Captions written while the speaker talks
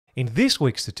In this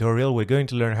week's tutorial, we're going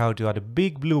to learn how to add a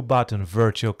BigBlueButton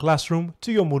virtual classroom to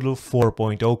your Moodle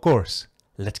 4.0 course.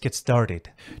 Let's get started.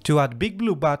 To add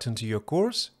BigBlueButton to your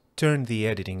course, turn the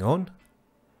editing on,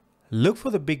 look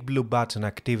for the BigBlueButton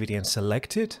activity and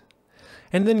select it,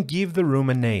 and then give the room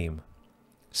a name.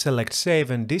 Select Save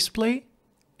and Display,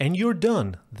 and you're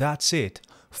done. That's it.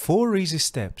 4 easy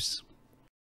steps.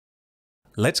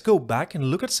 Let's go back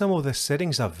and look at some of the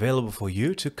settings available for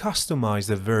you to customize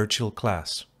the virtual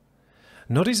class.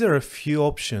 Notice there are a few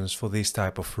options for this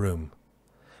type of room.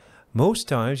 Most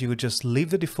times you would just leave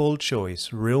the default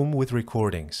choice, Room with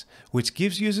Recordings, which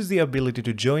gives users the ability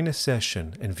to join a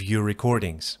session and view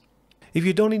recordings. If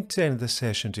you don't intend the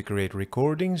session to create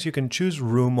recordings, you can choose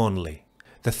Room Only.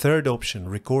 The third option,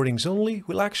 Recordings Only,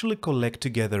 will actually collect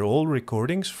together all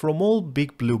recordings from all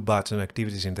BigBlueButton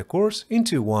activities in the course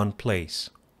into one place.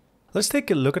 Let's take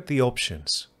a look at the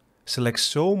options. Select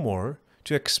Show More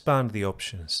to expand the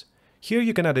options. Here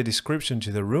you can add a description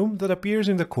to the room that appears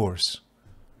in the course.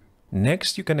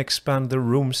 Next, you can expand the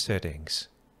room settings.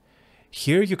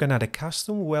 Here you can add a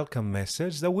custom welcome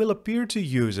message that will appear to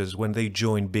users when they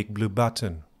join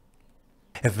BigBlueButton.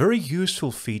 A very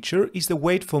useful feature is the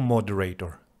Wait for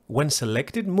Moderator. When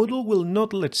selected, Moodle will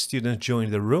not let students join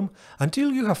the room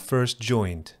until you have first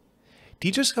joined.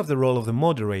 Teachers have the role of the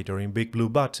moderator in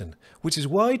BigBlueButton, which is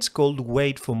why it's called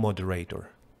Wait for Moderator.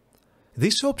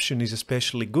 This option is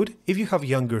especially good if you have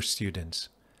younger students.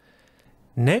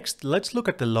 Next, let's look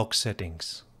at the lock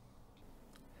settings.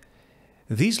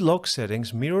 These lock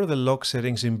settings mirror the lock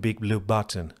settings in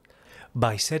BigBlueButton.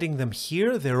 By setting them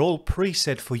here, they're all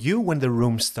preset for you when the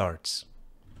room starts.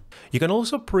 You can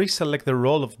also pre-select the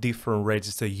role of different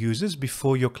registered users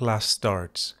before your class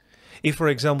starts. If, for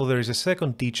example, there is a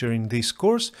second teacher in this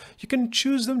course, you can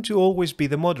choose them to always be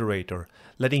the moderator,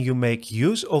 letting you make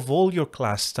use of all your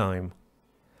class time.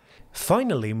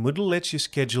 Finally, Moodle lets you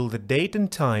schedule the date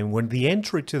and time when the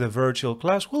entry to the virtual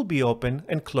class will be open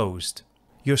and closed.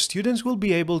 Your students will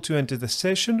be able to enter the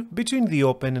session between the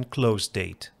open and closed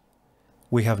date.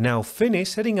 We have now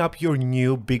finished setting up your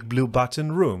new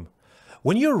BigBlueButton room.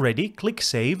 When you're ready, click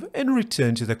Save and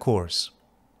return to the course.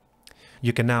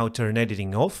 You can now turn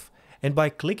editing off, and by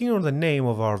clicking on the name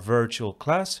of our virtual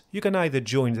class, you can either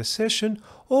join the session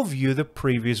or view the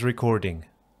previous recording.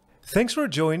 Thanks for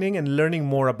joining and learning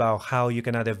more about how you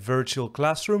can add a virtual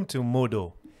classroom to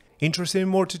Moodle. Interested in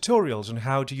more tutorials on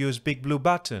how to use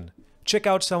BigBlueButton? Check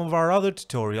out some of our other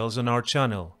tutorials on our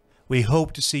channel. We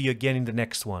hope to see you again in the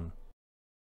next one.